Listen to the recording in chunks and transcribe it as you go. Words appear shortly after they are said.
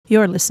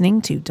You're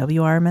listening to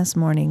WRMS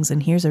Mornings,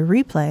 and here's a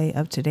replay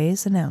of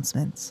today's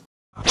announcements.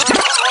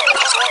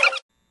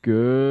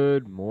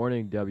 Good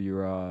morning,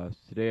 WROS.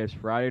 Today is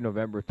Friday,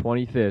 November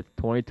 25th,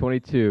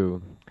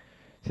 2022.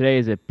 Today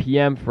is a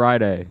PM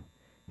Friday.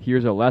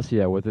 Here's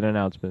Alessia with an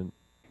announcement.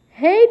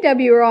 Hey,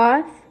 W.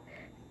 Ross.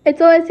 It's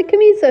Alessia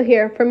Camiso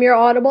here from your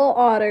Audible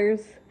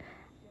Otters,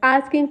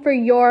 asking for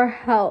your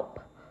help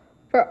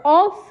for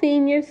all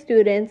senior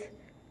students,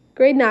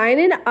 grade 9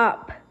 and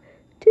up,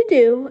 to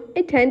do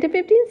a 10 to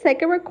 15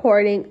 second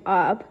recording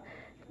of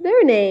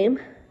their name,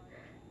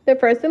 their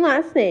first and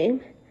last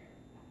name,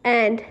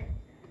 and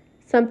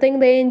something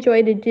they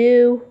enjoy to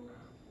do,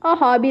 a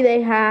hobby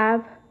they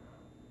have,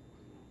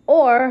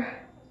 or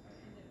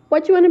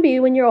what you want to be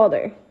when you're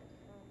older.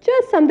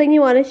 Just something you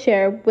want to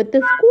share with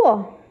the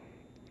school.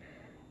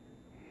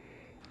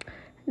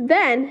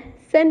 Then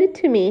send it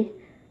to me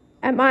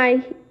at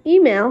my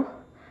email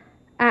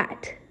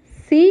at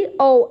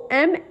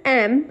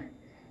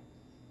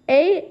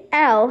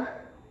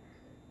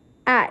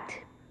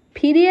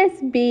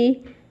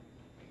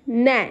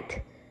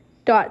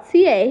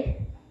commal@pdsbnet.ca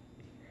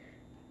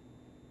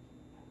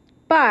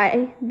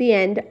by the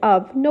end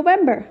of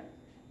November.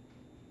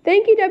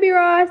 Thank you, W.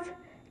 Ross.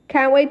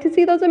 Can't wait to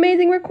see those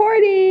amazing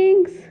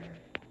recordings.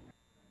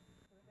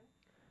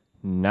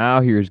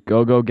 Now here's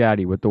Go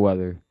Gaddy with the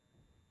weather.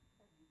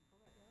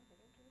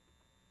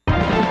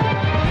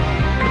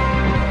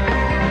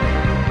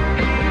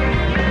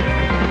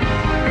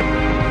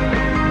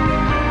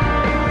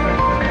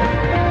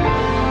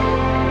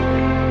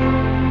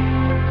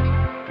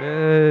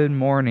 Good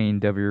morning,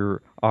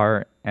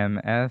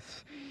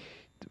 WRMS.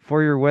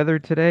 For your weather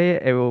today,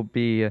 it will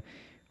be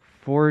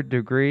 4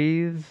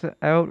 degrees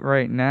out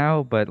right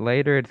now, but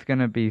later it's going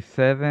to be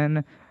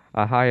 7,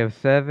 a high of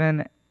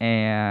 7,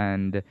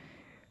 and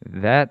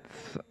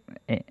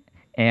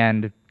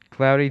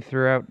cloudy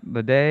throughout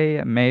the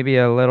day, maybe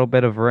a little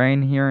bit of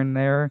rain here and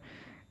there,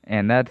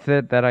 and that's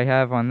it that I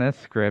have on this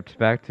script.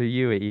 Back to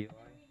you, Eli.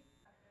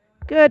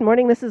 Good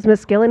morning, this is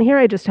Miss Gillen here.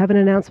 I just have an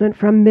announcement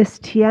from Miss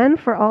Tien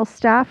for all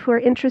staff who are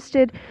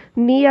interested.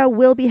 NIA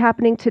will be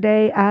happening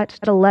today at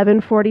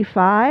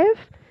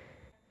 11:45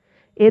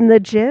 in the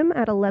gym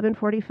at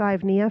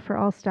 11:45 NIA for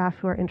all staff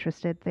who are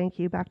interested. Thank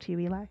you. Back to you,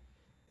 Eli.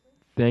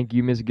 Thank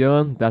you, Ms.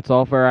 Gillen. That's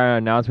all for our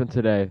announcement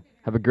today.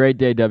 Have a great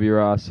day,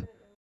 WROS.